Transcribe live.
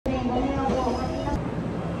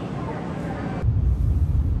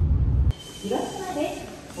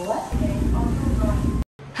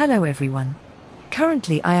Hello everyone.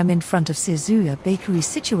 Currently I am in front of Suzuya Bakery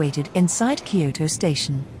situated inside Kyoto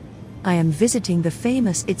Station. I am visiting the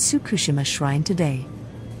famous Itsukushima Shrine today.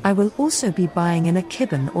 I will also be buying an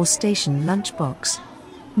Akiban or station lunchbox.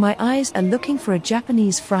 My eyes are looking for a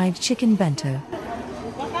Japanese fried chicken bento.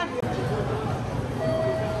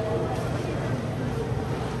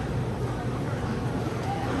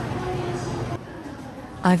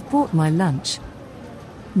 I've bought my lunch.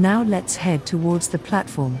 Now let's head towards the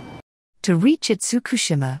platform. To reach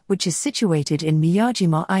Itsukushima, which is situated in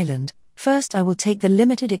Miyajima Island, first I will take the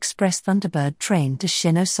Limited Express Thunderbird train to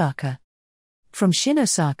Osaka. From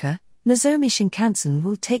Osaka, Nozomi Shinkansen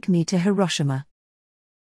will take me to Hiroshima.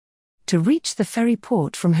 To reach the ferry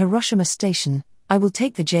port from Hiroshima Station, I will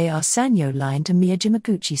take the JR Sanyo line to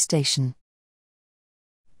Miyajima Station.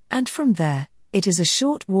 And from there, it is a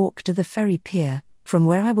short walk to the ferry pier, from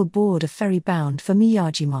where I will board a ferry bound for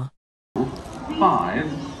Miyajima. 5,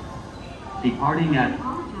 departing at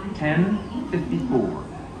 10:54,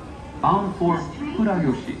 bound for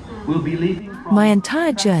Kurayoshi, will be leaving from... My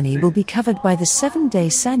entire journey will be covered by the 7-day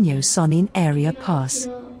Sanyo Sonin area pass.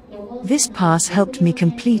 This pass helped me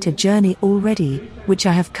complete a journey already, which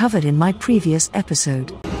I have covered in my previous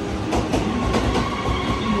episode.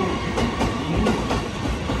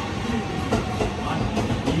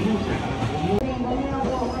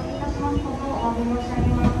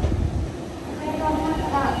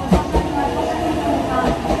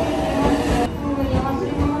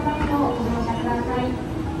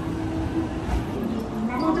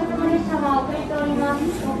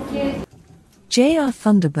 JR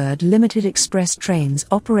Thunderbird Limited Express trains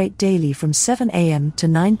operate daily from 7 a.m. to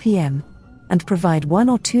 9 p.m. and provide 1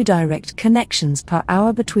 or 2 direct connections per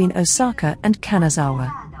hour between Osaka and Kanazawa.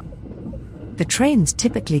 The trains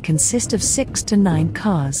typically consist of 6 to 9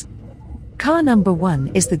 cars. Car number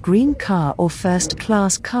 1 is the green car or first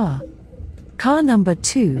class car. Car number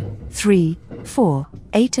 2, 3, 4,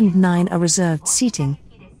 8 and 9 are reserved seating,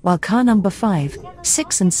 while car number 5,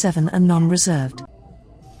 6 and 7 are non-reserved.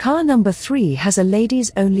 Car number 3 has a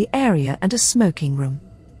ladies-only area and a smoking room.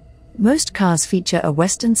 Most cars feature a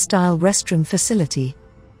Western-style restroom facility.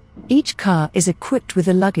 Each car is equipped with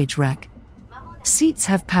a luggage rack. Seats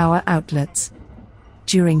have power outlets.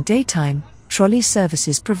 During daytime, trolley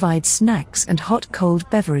services provide snacks and hot-cold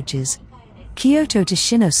beverages. Kyoto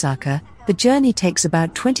to Osaka, the journey takes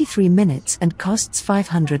about 23 minutes and costs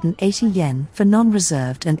 580 yen for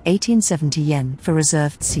non-reserved and 1870 yen for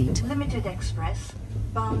reserved seat. Limited Express,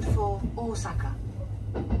 bound for Osaka.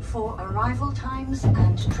 For arrival times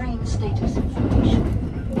and train status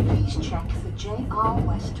information, please check the JR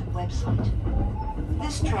West website.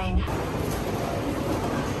 This train...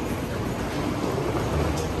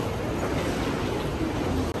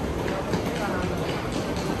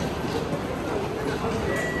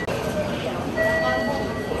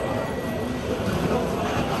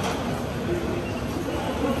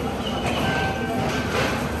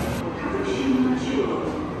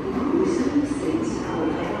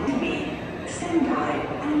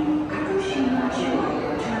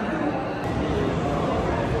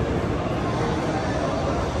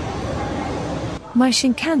 My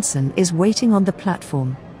Shinkansen is waiting on the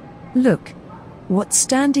platform. Look, what's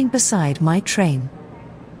standing beside my train?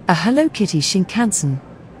 A Hello Kitty Shinkansen.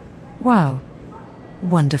 Wow.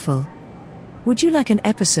 Wonderful. Would you like an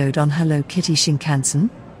episode on Hello Kitty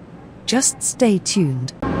Shinkansen? Just stay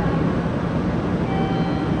tuned.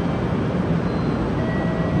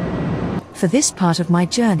 For this part of my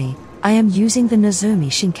journey, I am using the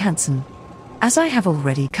Nozomi Shinkansen. As I have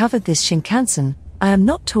already covered this Shinkansen, I am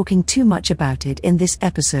not talking too much about it in this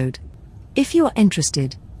episode. If you are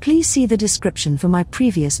interested, please see the description for my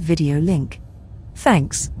previous video link.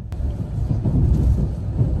 Thanks.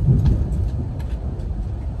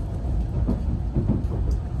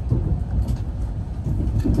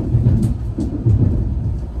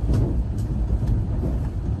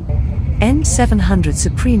 N700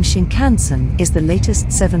 Supreme Shinkansen is the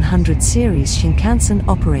latest 700 series Shinkansen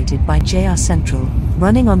operated by JR Central,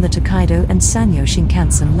 running on the Tokaido and Sanyo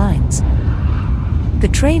Shinkansen lines. The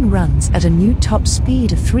train runs at a new top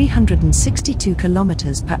speed of 362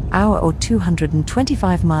 km per hour or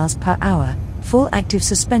 225 miles per hour, full active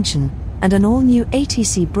suspension, and an all-new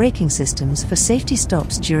ATC braking systems for safety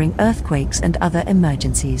stops during earthquakes and other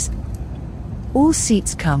emergencies. All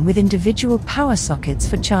seats come with individual power sockets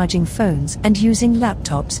for charging phones and using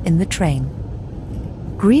laptops in the train.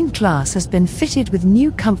 Green class has been fitted with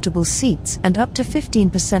new comfortable seats and up to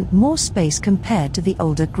 15% more space compared to the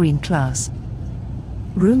older green class.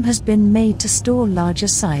 Room has been made to store larger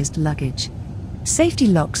sized luggage. Safety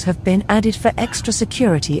locks have been added for extra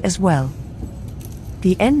security as well.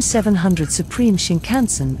 The N700 Supreme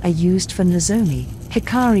Shinkansen are used for Nozomi,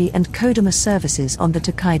 Hikari and Kodama services on the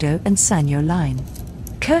Tokaido and Sanyo line.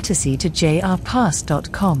 Courtesy to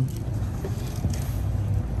jrpass.com.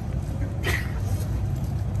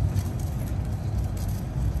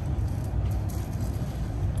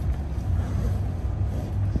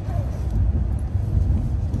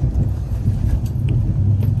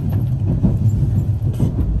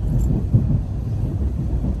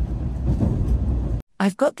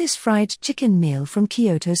 I've got this fried chicken meal from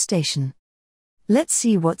Kyoto Station. Let's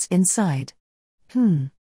see what's inside.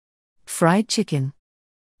 Fried chicken.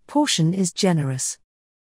 Portion is generous.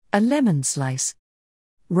 A lemon slice.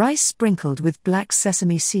 Rice sprinkled with black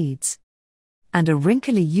sesame seeds. And a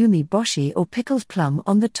wrinkly yumi boshi or pickled plum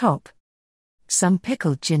on the top. Some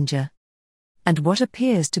pickled ginger. And what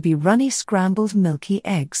appears to be runny scrambled milky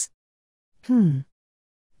eggs.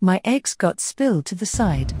 My eggs got spilled to the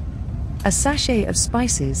side. A sachet of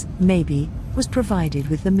spices, maybe, was provided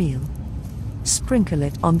with the meal. Sprinkle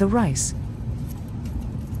it on the rice.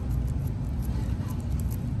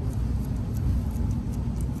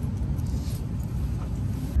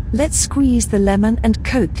 Let's squeeze the lemon and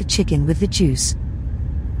coat the chicken with the juice.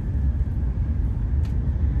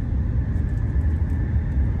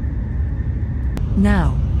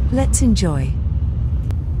 Now, let's enjoy.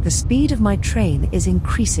 The speed of my train is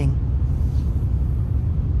increasing.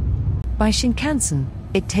 By Shinkansen,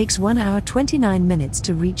 it takes 1 hour 29 minutes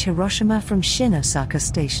to reach Hiroshima from Osaka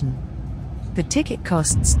Station. The ticket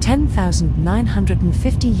costs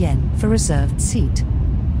 10,950 yen for reserved seat.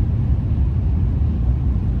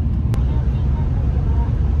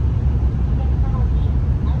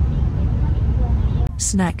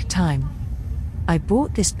 Snack time. I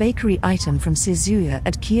bought this bakery item from Suzuya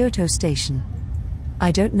at Kyoto Station.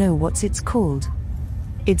 I don't know what it's called.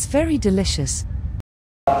 It's very delicious.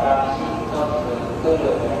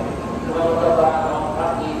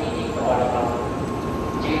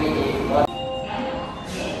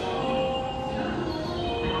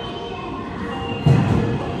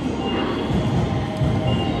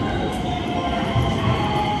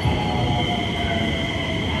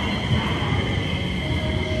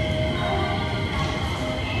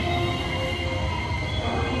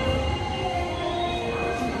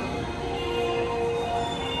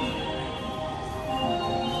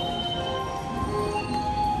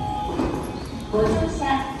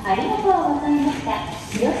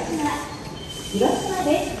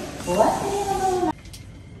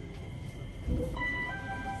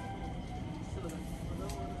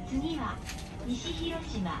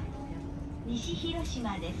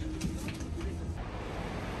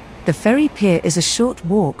 The ferry pier is a short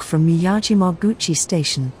walk from Miyajima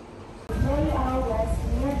Station.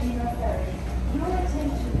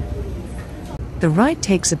 The ride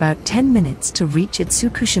takes about 10 minutes to reach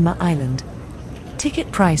Itsukushima Island.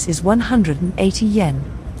 Ticket price is 180 yen.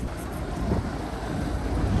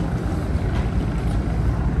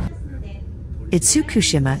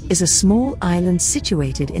 Itsukushima is a small island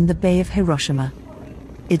situated in the Bay of Hiroshima.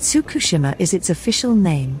 Itsukushima is its official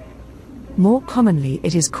name. More commonly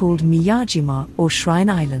it is called Miyajima or Shrine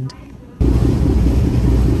Island.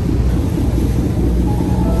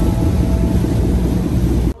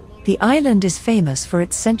 The island is famous for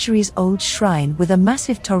its centuries-old shrine with a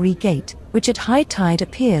massive torii gate, which at high tide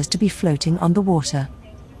appears to be floating on the water.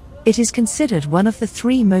 It is considered one of the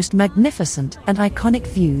 3 most magnificent and iconic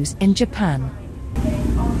views in Japan.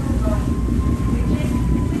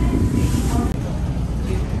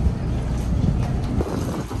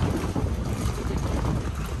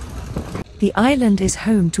 The island is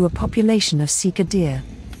home to a population of sika deer.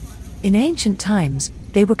 In ancient times,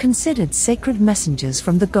 they were considered sacred messengers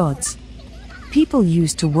from the gods. People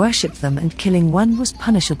used to worship them, and killing one was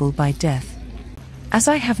punishable by death. As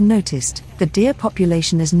I have noticed, the deer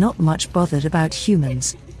population is not much bothered about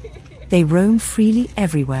humans. They roam freely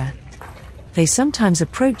everywhere. They sometimes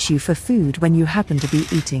approach you for food when you happen to be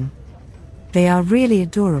eating. They are really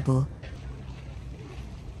adorable.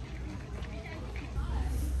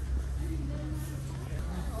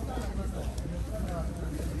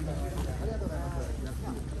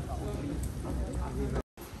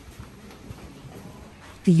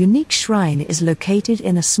 The unique shrine is located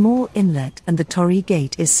in a small inlet, and the torii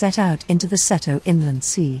gate is set out into the Seto Inland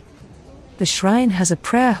Sea. The shrine has a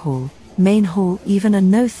prayer hall, main hall, even a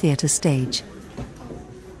no-theatre stage.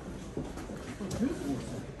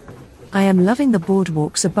 I am loving the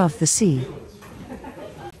boardwalks above the sea.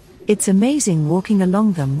 It's amazing walking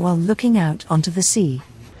along them while looking out onto the sea.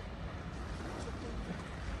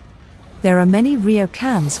 There are many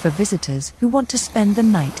ryokans for visitors who want to spend the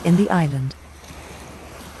night in the island.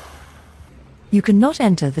 You cannot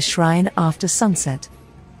enter the shrine after sunset.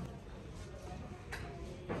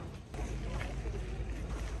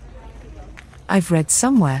 I've read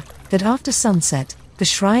somewhere that after sunset, the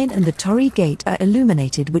shrine and the torii gate are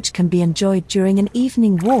illuminated, which can be enjoyed during an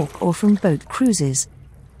evening walk or from boat cruises.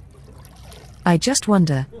 I just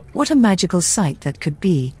wonder what a magical sight that could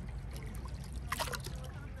be.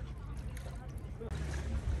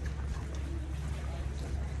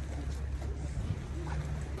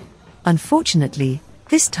 Unfortunately,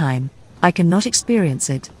 this time, I cannot experience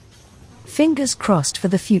it. Fingers crossed for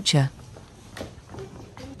the future.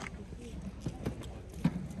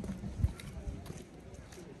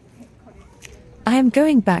 I am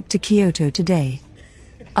going back to Kyoto today.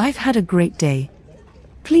 I've had a great day.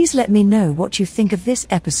 Please let me know what you think of this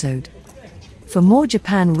episode. For more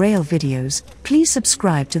Japan Rail videos, please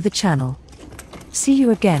subscribe to the channel. See you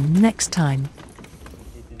again next time.